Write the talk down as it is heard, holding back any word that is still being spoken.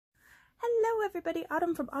Hello everybody,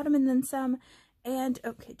 Autumn from Autumn and Then Some. And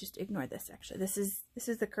okay, just ignore this actually. This is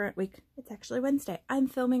the current week. It's actually Wednesday. I'm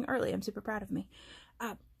filming early. I'm super proud of me.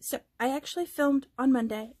 So I actually filmed on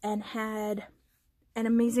Monday and had an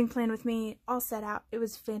amazing plan with me all set out. It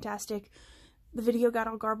was fantastic. The video got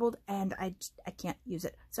all garbled and I can't use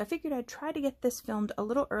it. So I figured I'd try to get this filmed a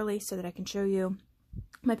little early so that I can show you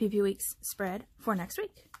my PPWeeks spread for next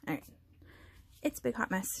week. All right. It's a big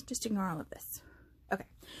hot mess. Just ignore all of this. Okay,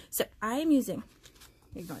 so I am using,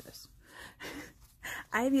 ignore this,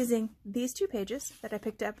 I am using these two pages that I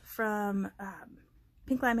picked up from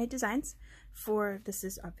Pink Limeade Designs for, this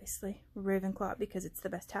is obviously Ravenclaw because it's the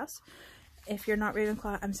best house. If you're not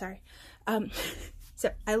Ravenclaw, I'm sorry.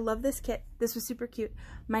 So I love this kit. This was super cute.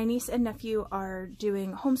 My niece and nephew are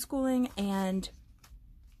doing homeschooling, and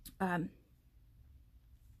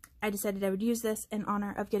I decided I would use this in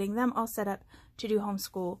honor of getting them all set up to do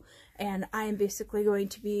homeschool, and I am basically going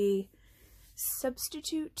to be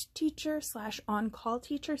substitute teacher / on-call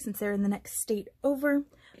teacher since they're in the next state over,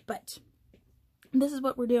 but this is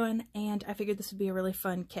what we're doing, and I figured this would be a really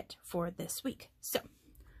fun kit for this week. So,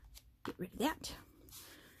 get rid of that.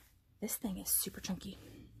 This thing is super chunky.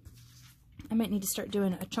 I might need to start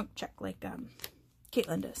doing a chunk check like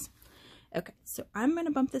Caitlin does. Okay, so I'm going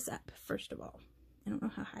to bump this up first of all. I don't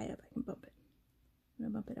know how high up I can bump it. I'm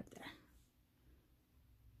going to bump it up there.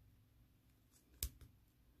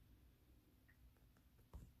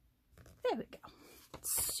 There we go.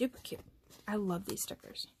 It's super cute. I love these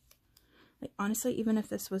stickers. Like, honestly, even if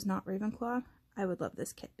this was not Ravenclaw, I would love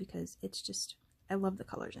this kit because it's just, I love the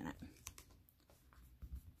colors in it.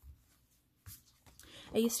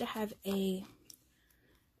 I used to have a,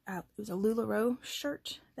 it was a LuLaRoe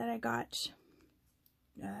shirt that I got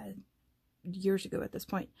years ago at this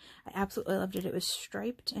point. I absolutely loved it. It was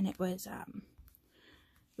striped and it was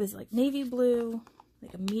like navy blue,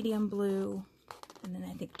 like a medium blue, and then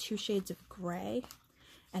I think 2 shades of gray,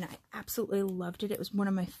 and I absolutely loved it. It was one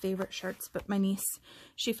of my favorite shirts, but my niece,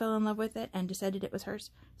 she fell in love with it and decided it was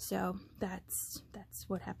hers, so that's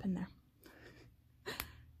what happened there.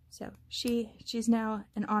 So she's now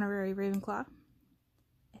an honorary Ravenclaw.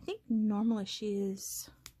 I think normally she is,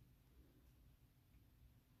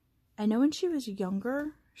 I know when she was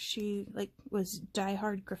younger, she was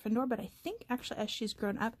diehard Gryffindor, but I think actually as she's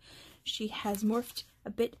grown up, she has morphed a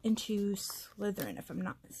bit into Slytherin, if I'm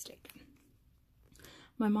not mistaken.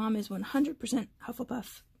 My mom is 100%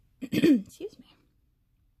 Hufflepuff. Excuse me.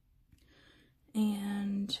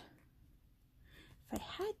 And if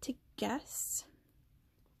I had to guess,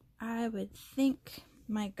 I would think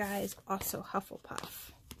my guy is also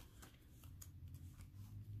Hufflepuff.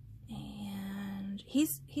 And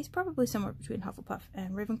he's probably somewhere between Hufflepuff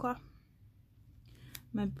and Ravenclaw.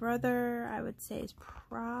 My brother, I would say, is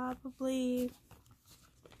probably,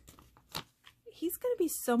 he's going to be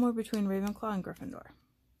somewhere between Ravenclaw and Gryffindor.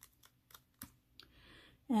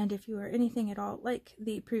 And if you are anything at all like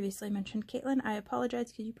the previously mentioned Caitlin, I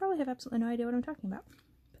apologize because you probably have absolutely no idea what I'm talking about,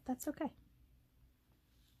 but that's okay.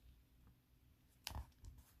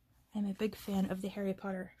 I'm a big fan of the Harry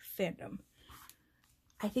Potter fandom.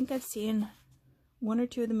 I think I've seen 1 or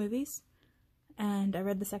 2 of the movies, and I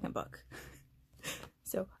read the 2nd book.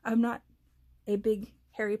 So I'm not a big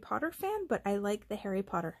Harry Potter fan, but I like the Harry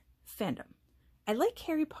Potter fandom. I like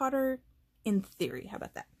Harry Potter in theory. How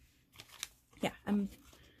about that? Yeah,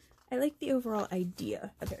 I like the overall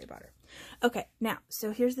idea of Harry Potter. Okay, now,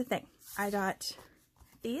 so here's the thing. I got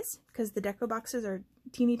these because the deco boxes are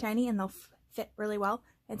teeny tiny and they'll fit really well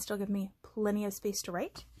and still give me plenty of space to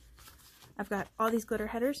write. I've got all these glitter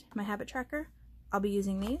headers, my habit tracker. I'll be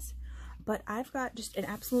using these, but I've got just an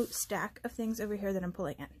absolute stack of things over here that I'm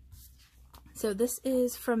pulling in. So this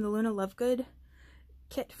is from the Luna Lovegood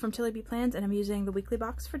kit from Tilly B Plans, and I'm using the weekly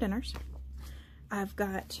box for dinners. I've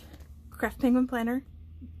got Craft Penguin Planner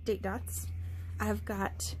date dots. I've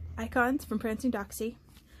got icons from Prancing Doxy.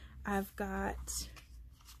 I've got,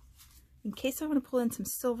 in case I want to pull in some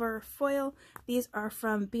silver foil, these are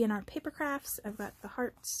from B&R Paper Crafts. I've got the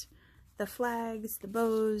hearts, the flags, the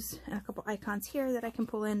bows, and a couple icons here that I can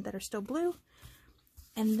pull in that are still blue.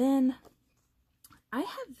 And then I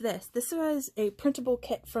have this. This was a printable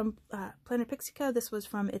kit from Planner Pixie Co. This was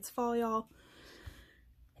from It's Fall Y'all.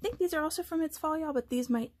 I think these are also from It's Fall Y'all, but these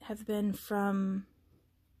might have been from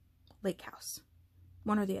Lake House.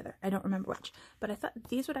 One or the other. I don't remember which. But I thought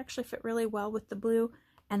these would actually fit really well with the blue.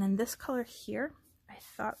 And then this color here, I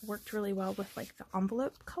thought worked really well with like the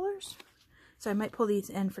envelope colors. So I might pull these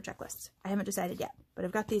in for checklists. I haven't decided yet, but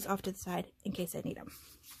I've got these off to the side in case I need them.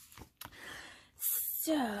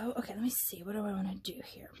 So, okay, let me see. What do I want to do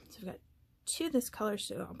here? So I've got 2 this color,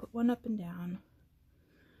 so I'll put 1 up and down.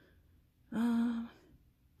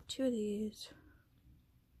 2 of these.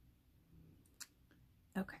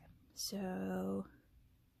 Okay, so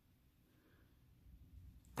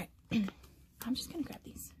alright, I'm just gonna grab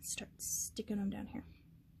these and start sticking them down here.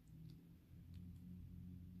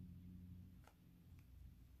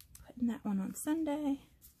 Putting that one on Sunday.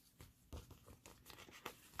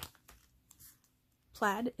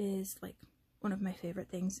 Plaid is like one of my favorite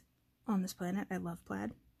things on this planet. I love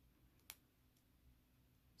plaid.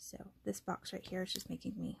 So this box right here is just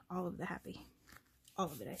making me all of the happy. All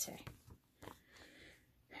of it, I say.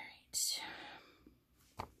 Alright.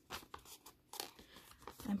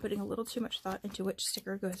 I'm putting a little too much thought into which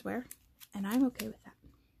sticker goes where, and I'm okay with that.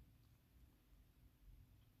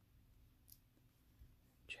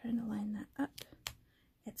 Trying to line that up.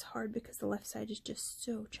 It's hard because the left side is just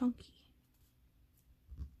so chunky.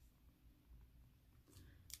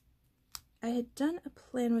 I had done a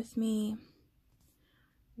plan with me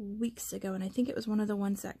weeks ago, and I think it was one of the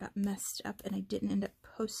ones that got messed up and I didn't end up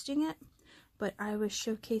posting it, but I was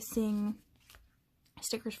showcasing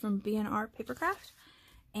stickers from B&R Papercraft,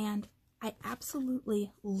 and I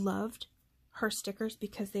absolutely loved her stickers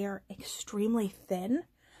because they are extremely thin,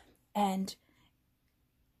 and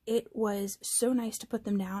it was so nice to put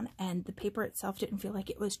them down, and the paper itself didn't feel like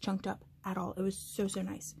it was chunked up at all. It was so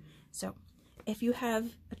nice. So if you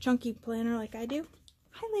have a chunky planner like I do,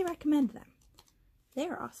 highly recommend them. They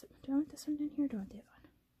are awesome. Do I want this one down here or do I want the other one?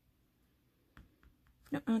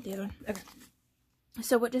 No, I want the other one. Okay.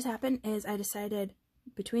 So what just happened is I decided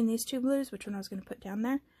between these two blues, which one I was going to put down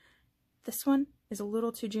there. This one is a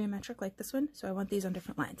little too geometric like this one, so I want these on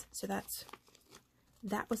different lines. So that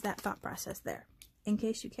was that thought process there, in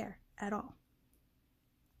case you care at all.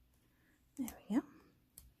 There we go.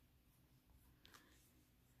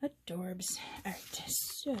 Adorbs. Alright,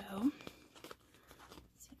 so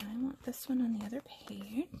I want this one on the other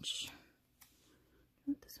page. I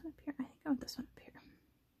want this one up here. I think I want this one up here.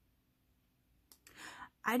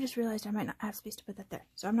 I just realized I might not have space to put that there,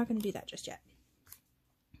 so I'm not going to do that just yet.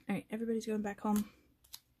 Alright, everybody's going back home.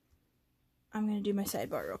 I'm going to do my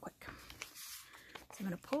sidebar real quick. So I'm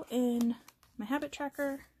going to pull in my habit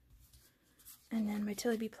tracker, and then my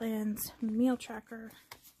Tilly B Plans meal tracker.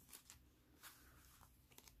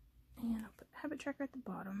 And I'll put habit tracker at the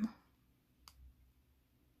bottom.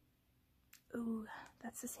 Ooh,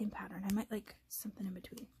 that's the same pattern. I might like something in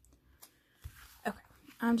between. Okay,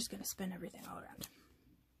 I'm just going to spin everything all around.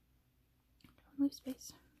 Don't leave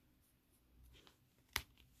space.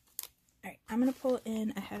 Alright, I'm going to pull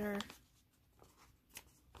in a header.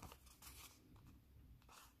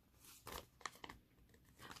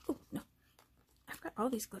 Oh, no. I've got all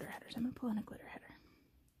these glitter headers. I'm going to pull in a glitter header.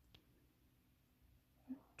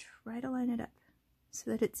 Try to line it up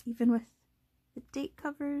so that it's even with the date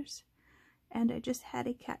covers. And I just had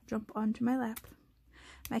a cat jump onto my lap.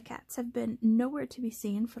 My cats have been nowhere to be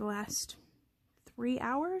seen for the last 3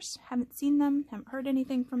 hours. Haven't seen them, haven't heard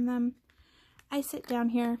anything from them. I sit down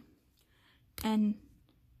here and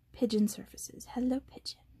Pigeon surfaces. Hello,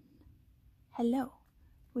 Pigeon. Hello.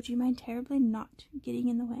 Would you mind terribly not getting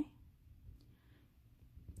in the way?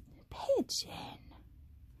 Pigeon.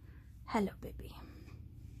 Hello, baby.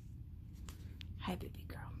 Hi, baby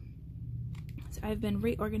girl. So I've been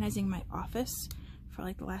reorganizing my office for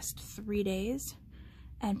like the last 3 days,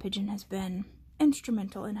 and Pigeon has been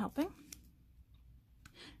instrumental in helping.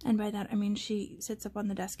 And by that I mean she sits up on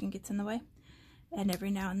the desk and gets in the way, and every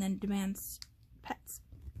now and then demands pets.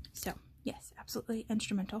 So yes, absolutely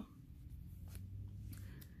instrumental.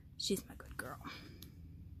 She's my good girl.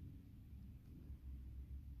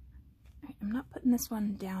 Alright, I'm not putting this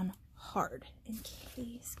one down hard in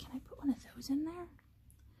case. Can I put one of those in there?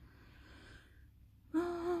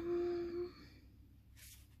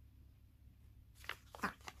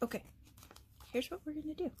 Okay. Here's what we're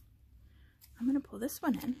gonna do. I'm gonna pull this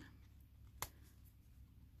one in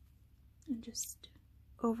and just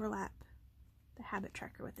overlap the habit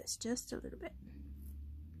tracker with this just a little bit.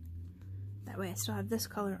 That way I still have this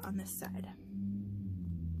color on this side.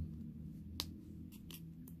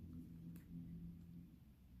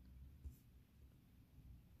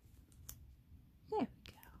 There we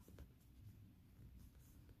go.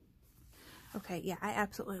 Okay, yeah, I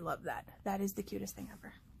absolutely love that. That is the cutest thing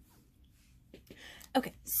ever.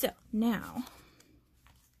 Okay, so now,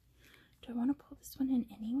 do I want to pull this one in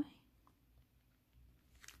anyway?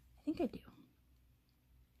 I think I do.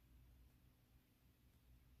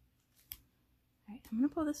 Alright, I'm going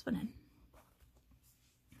to pull this one in.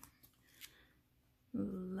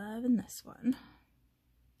 Loving this one.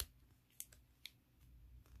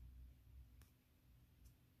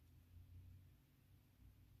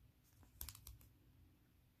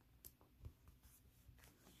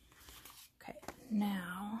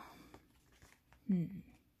 Now, I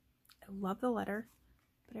love the letter,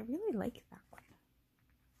 but I really like that one.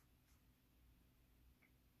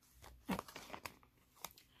 Right.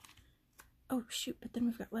 Oh shoot, but then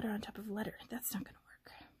we've got letter on top of letter. That's not going to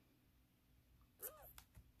work.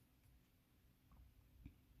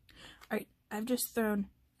 Alright, I've just thrown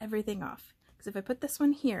everything off. Because if I put this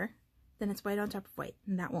one here, then it's white on top of white,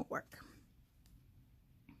 and that won't work.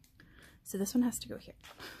 So this one has to go here.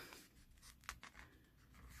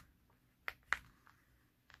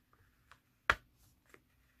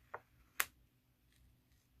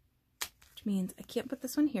 Which means I can't put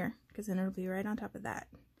this one here, because then it'll be right on top of that.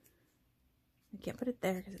 I can't put it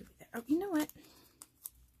there, because it'll be there. Oh, you know what?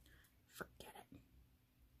 Forget it.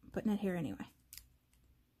 I'm putting it here anyway.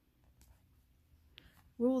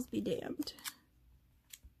 Rules be damned.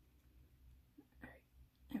 Alright,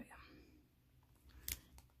 there we go.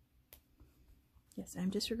 Yes, I'm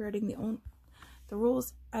disregarding the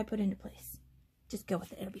rules I put into place. Just go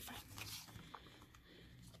with it, it'll be fine.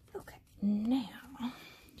 Okay, now,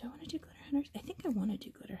 do I want to do glitter headers? I think I want to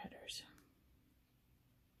do glitter headers.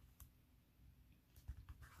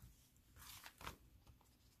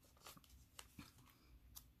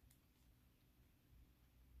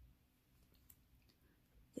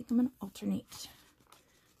 I think I'm going to alternate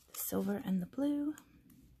the silver and the blue.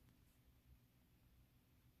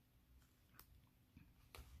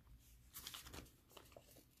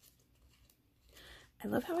 I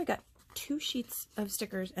love how I got 2 sheets of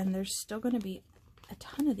stickers and there's still going to be a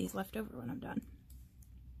ton of these left over when I'm done.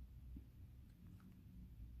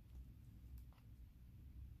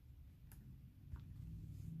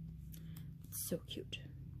 It's so cute.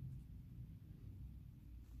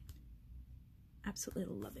 Absolutely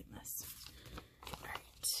loving this.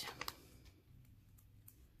 Alright.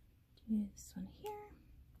 Do this one here.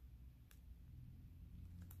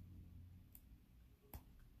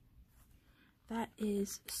 That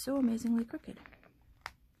is so amazingly crooked.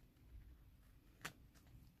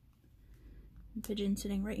 And Pigeon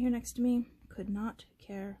sitting right here next to me could not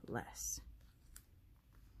care less.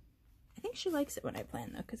 I think she likes it when I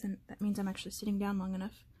plan though, because then that means I'm actually sitting down long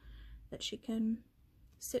enough that she can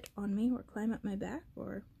sit on me or climb up my back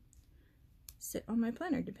or sit on my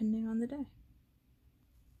planner depending on the day.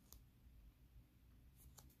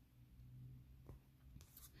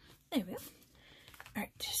 There we go.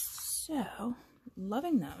 Alright, so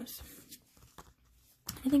loving those.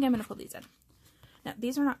 I think I'm going to pull these in. Now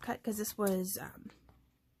these are not cut because this was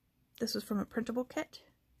from a printable kit,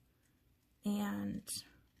 and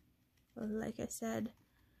like I said,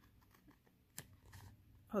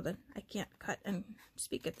 hold on, I can't cut and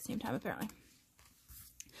speak at the same time apparently.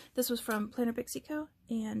 This was from Planner Pixie Co.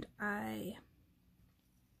 and I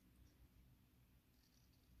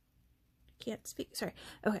can't speak, sorry.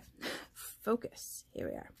 Okay, focus, here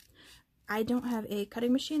we are. I don't have a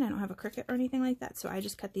cutting machine, I don't have a Cricut or anything like that, so I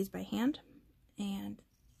just cut these by hand, and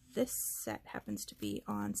this set happens to be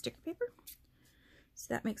on sticker paper, so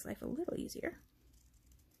that makes life a little easier.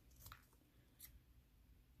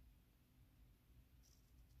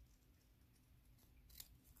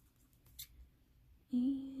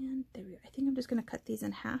 And there we go. I think I'm just going to cut these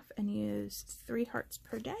in half and use 3 hearts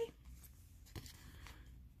per day.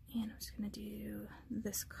 And I'm just going to do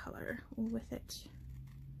this color with it.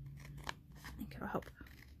 I think it'll help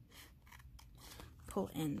pull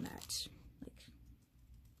in that like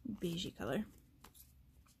beigey color.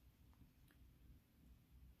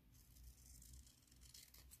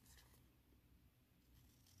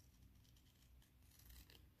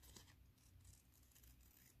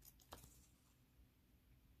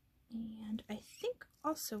 And I think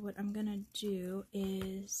also what I'm going to do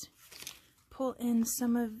is pull in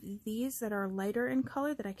some of these that are lighter in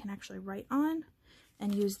color that I can actually write on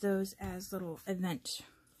and use those as little event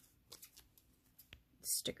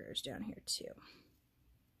stickers down here too.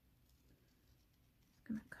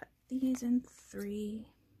 I'm going to cut these in 3.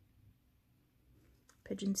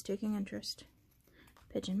 Pigeon's taking interest.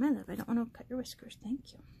 Pigeon, my love, I don't want to cut your whiskers,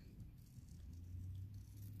 thank you.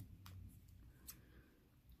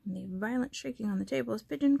 And the violent shaking on the table is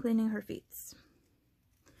Pigeon cleaning her feet.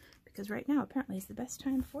 Because right now, apparently, is the best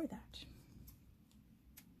time for that.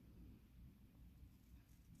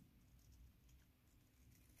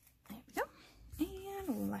 There we go.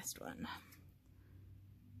 And last one.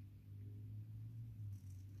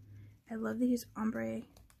 I love these ombre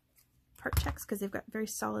part checks because they've got very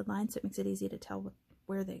solid lines, so it makes it easy to tell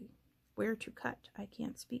where to cut. I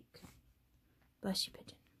can't speak. Bless you,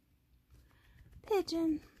 Pigeon.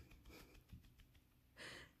 Pigeon.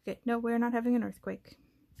 Okay, no, we're not having an earthquake.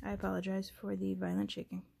 I apologize for the violent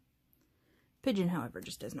shaking. Pigeon, however,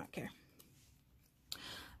 just does not care.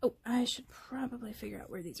 Oh, I should probably figure out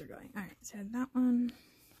where these are going. Alright, so that one.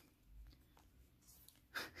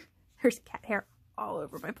 There's cat hair all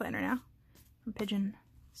over my planner now. From Pigeon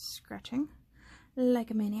scratching like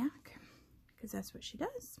a maniac. Because that's what she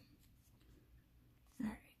does.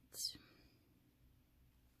 Alright.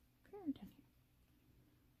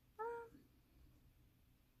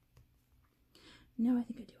 No, I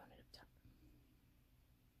think I do want it up top.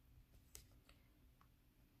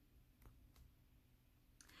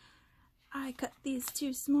 I cut these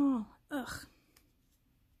too small. Ugh.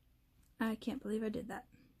 I can't believe I did that.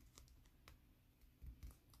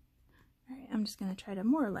 Alright, I'm just going to try to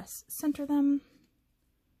more or less center them.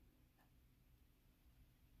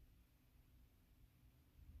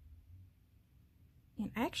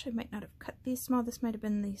 And I actually might not have cut these small. This might have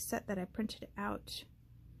been the set that I printed out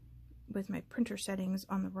with my printer settings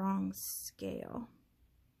on the wrong scale.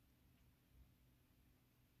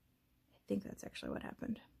 I think that's actually what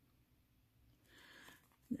happened.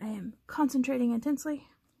 I am concentrating intensely,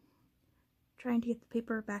 trying to get the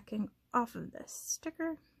paper backing off of this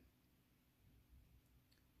sticker.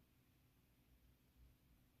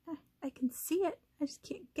 I can see it, I just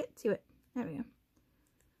can't get to it. There we go.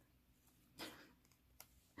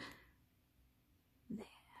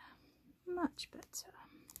 There. Much better.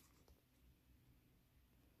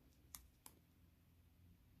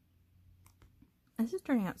 This is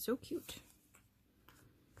turning out so cute.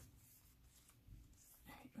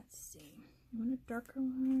 Alright, let's see. I want a darker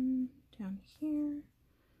one down here.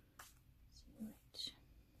 Right.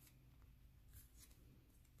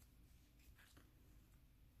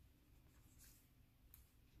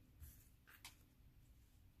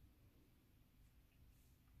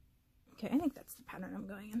 Okay, I think that's the pattern I'm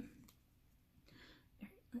going in.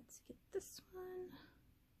 Alright, let's get this one.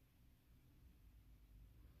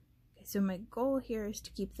 So my goal here is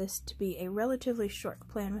to keep this to be a relatively short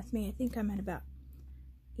plan with me. I think I'm at about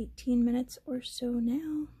 18 minutes or so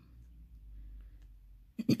now.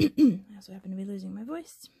 I also happen to be losing my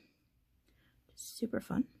voice. Super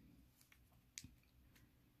fun.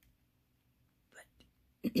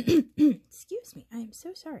 But excuse me, I am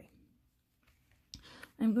so sorry.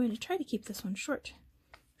 I'm going to try to keep this one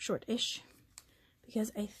short-ish,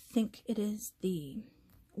 because I think it is the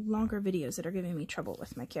longer videos that are giving me trouble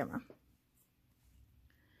with my camera.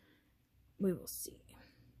 We will see.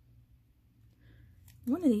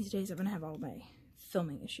 One of these days I'm going to have all my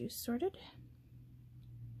filming issues sorted.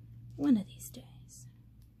 One of these days.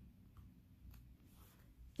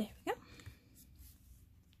 There we go.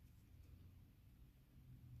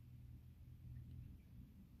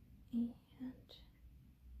 And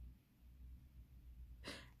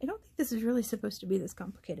I don't think this is really supposed to be this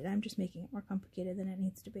complicated. I'm just making it more complicated than it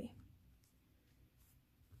needs to be.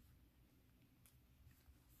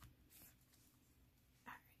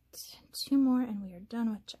 Alright, 2 more and we are done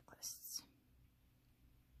with checklists.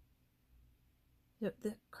 So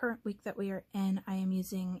the current week that we are in, I am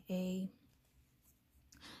using a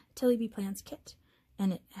Tilly B Plans kit,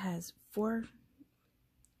 and it has 4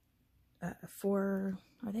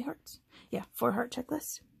 are they hearts? Yeah, 4 heart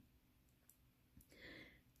checklists.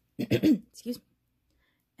 Excuse me.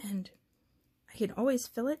 And I can always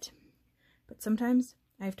fill it, but sometimes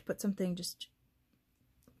I have to put something just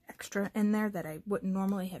extra in there that I wouldn't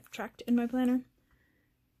normally have tracked in my planner.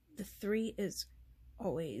 The 3 is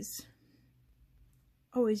always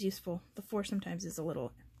useful. The 4 sometimes is a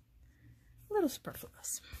little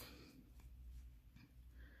superfluous.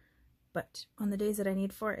 But on the days that I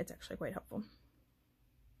need 4, it's actually quite helpful.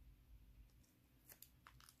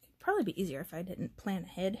 It'd probably be easier if I didn't plan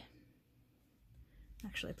ahead.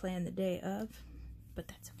 Actually plan the day of, but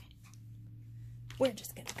that's okay. We're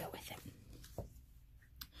just gonna go with it.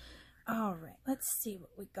 Alright, let's see what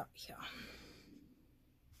we got here.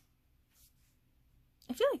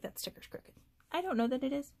 I feel like that sticker's crooked. I don't know that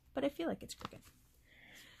it is, but I feel like it's crooked.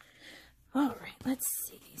 Alright, let's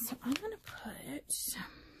see. So I'm gonna put...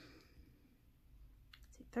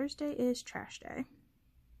 Thursday is trash day.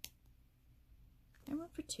 I have room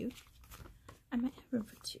for 2. I might have room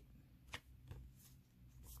for 2.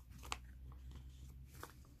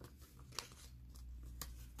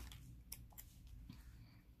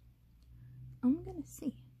 I'm gonna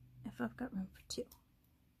see if I've got room for 2.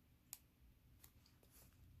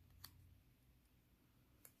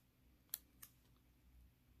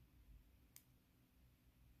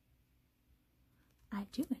 I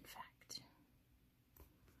do, in fact.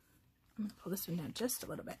 I'm gonna pull this one down just a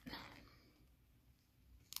little bit.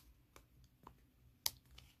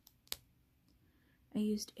 I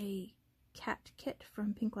used a cat kit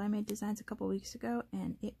from Pink Limeade Designs a couple weeks ago,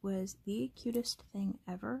 and it was the cutest thing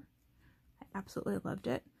ever. I absolutely loved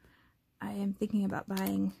it. I am thinking about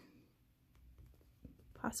buying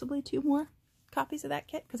possibly 2 more copies of that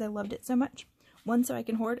kit because I loved it so much. One so I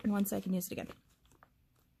can hoard and one so I can use it again.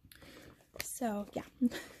 So yeah,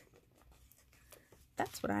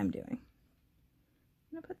 that's what I'm doing.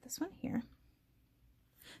 I'm gonna put this one here.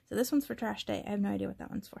 So this one's for trash day. I have no idea what that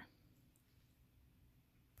one's for.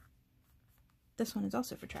 This one is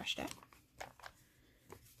also for trash day.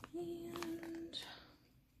 And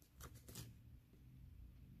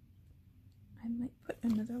I might put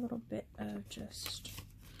another little bit of just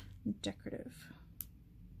decorative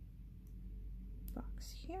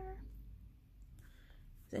box here.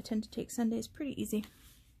 I tend to take Sundays pretty easy.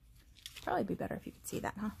 Probably be better if you could see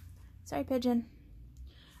that, huh? Sorry, Pigeon.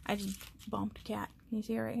 I just bumped a cat. Can you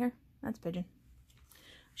see her right here? That's Pigeon.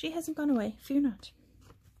 She hasn't gone away. Fear not.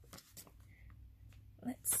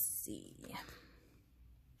 Let's see.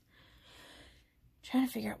 Trying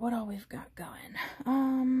to figure out what all we've got going.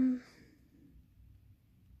 I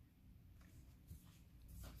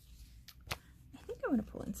think I'm going to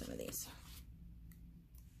pull in some of these.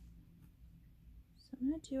 I'm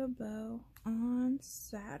going to do a bow on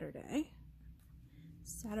Saturday.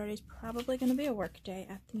 Saturday's probably going to be a work day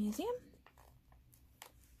at the museum.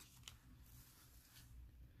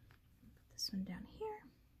 Put this one down here.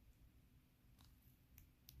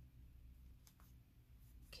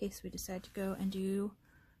 In case we decide to go and do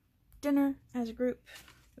dinner as a group,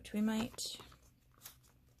 which we might.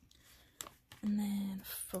 And then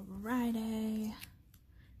Friday,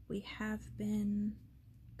 we have been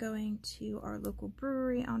going to our local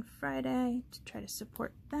brewery on Friday to try to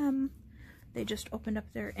support them. They just opened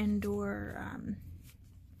up their indoor,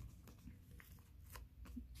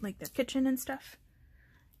 like their kitchen and stuff.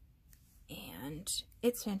 And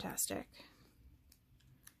it's fantastic.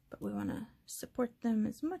 But we want to support them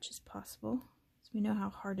as much as possible, because we know how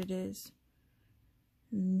hard it is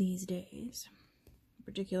these days. In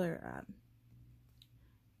particular,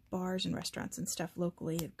 bars and restaurants and stuff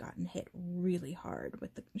locally have gotten hit really hard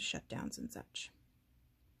with the shutdowns and such.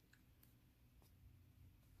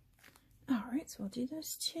 Alright, so we'll do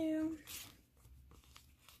those 2.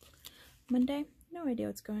 Monday, no idea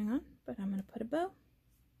what's going on, but I'm going to put a bow.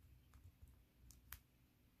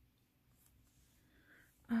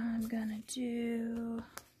 I'm going to do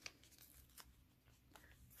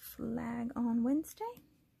flag on Wednesday.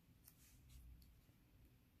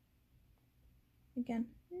 Again,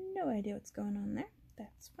 no idea what's going on there.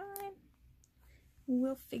 That's fine.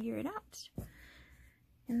 We'll figure it out.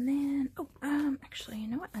 And then, actually, you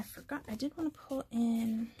know what? I forgot. I did want to pull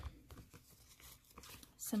in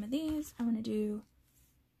some of these. I'm going to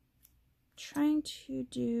trying to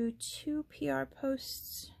do 2 PR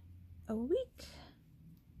posts a week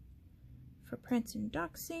for Prince and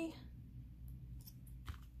Doxy.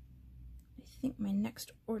 I think my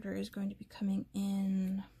next order is going to be coming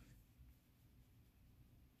in.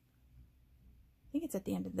 I think it's at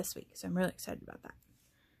the end of this week, so I'm really excited about that.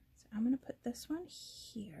 So I'm going to put this one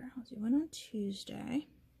here. I'll do one on Tuesday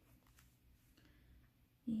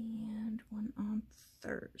and one on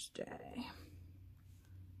Thursday.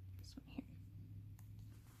 This one here.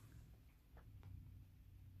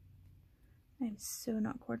 I'm so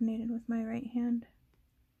not coordinated with my right hand.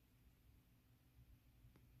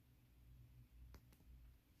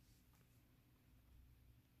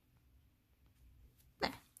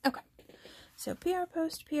 Okay. So PR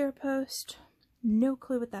post, no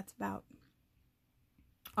clue what that's about.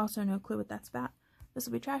 Also no clue what that's about. This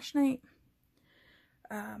will be trash night.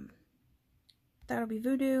 That'll be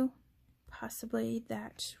voodoo. Possibly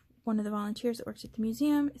that one of the volunteers that works at the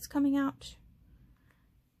museum is coming out.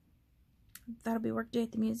 That'll be work day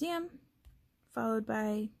at the museum, followed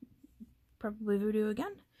by probably voodoo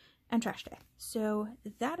again, and trash day. So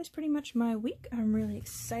that is pretty much my week. I'm really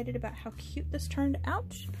excited about how cute this turned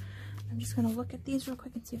out. I'm just going to look at these real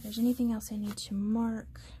quick and see if there's anything else I need to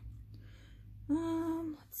mark.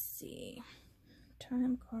 Let's see.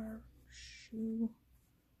 Time car, shoe.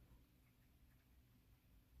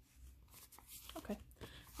 Okay.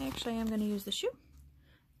 I actually am going to use the shoe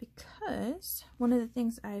because one of the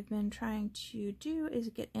things I've been trying to do is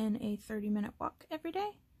get in a 30-minute walk every day.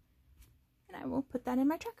 And I will put that in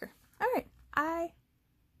my tracker. Alright.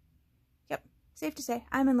 Yep. Safe to say,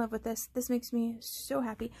 I'm in love with this. This makes me so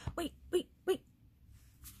happy. Wait.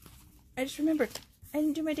 I just remembered. I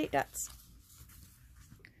didn't do my date dots.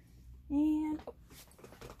 And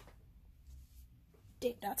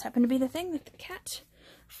date dots happen to be the thing that the cat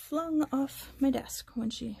flung off my desk when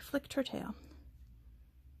she flicked her tail.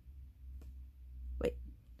 Wait.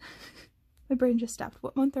 My brain just stopped.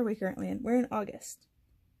 What month are we currently in? We're in August,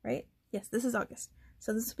 right? Yes, this is August.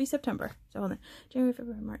 So this will be September. So hold on. January,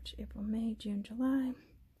 February, March, April, May, June, July,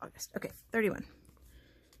 August. Okay, 31.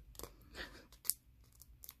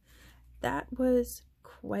 That was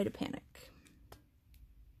quite a panic.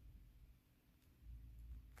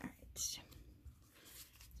 Alright. So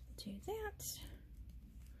we'll do that.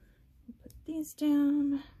 We'll put these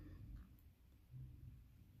down.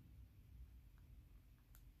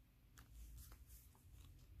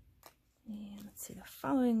 And let's see, the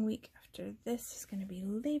following week after this is going to be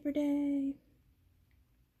Labor Day.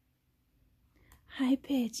 Hi,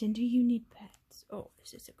 Pigeon. Do you need pets? Oh,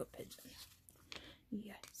 this is a good pigeon.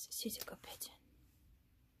 Yes, this is a good pigeon.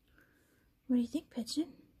 What do you think, Pigeon?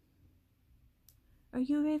 Are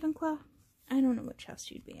you a Ravenclaw? I don't know which house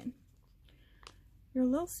you'd be in. You're a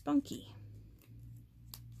little spunky.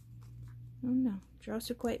 Oh no, you're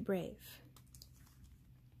also quite brave.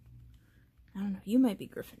 I don't know, you might be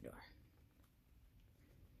Gryffindor.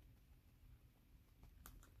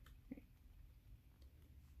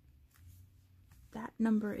 That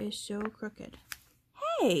number is so crooked.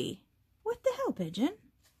 Hey! What the hell, Pigeon?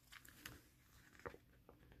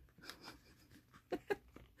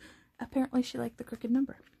 Apparently she liked the crooked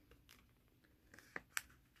number.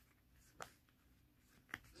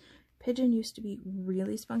 Pigeon used to be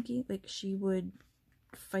really spunky. Like, she would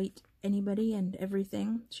fight anybody and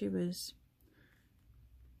everything. She was...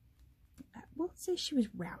 we'll say she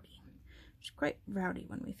was rowdy. She was quite rowdy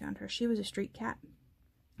when we found her. She was a street cat.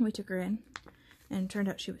 We took her in. And it turned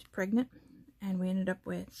out she was pregnant, and we ended up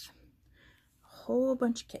with a whole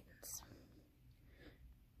bunch of kittens.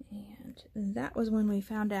 And that was when we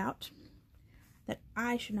found out that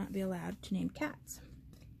I should not be allowed to name cats.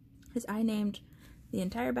 Because I named the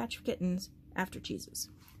entire batch of kittens after cheeses.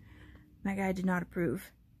 My guy did not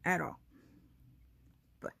approve at all.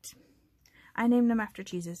 But I named them after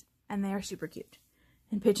cheeses, and they are super cute.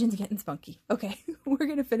 And Pigeon's getting spunky. Okay, we're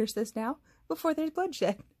going to finish this now before there's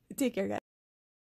bloodshed. Take care, guys.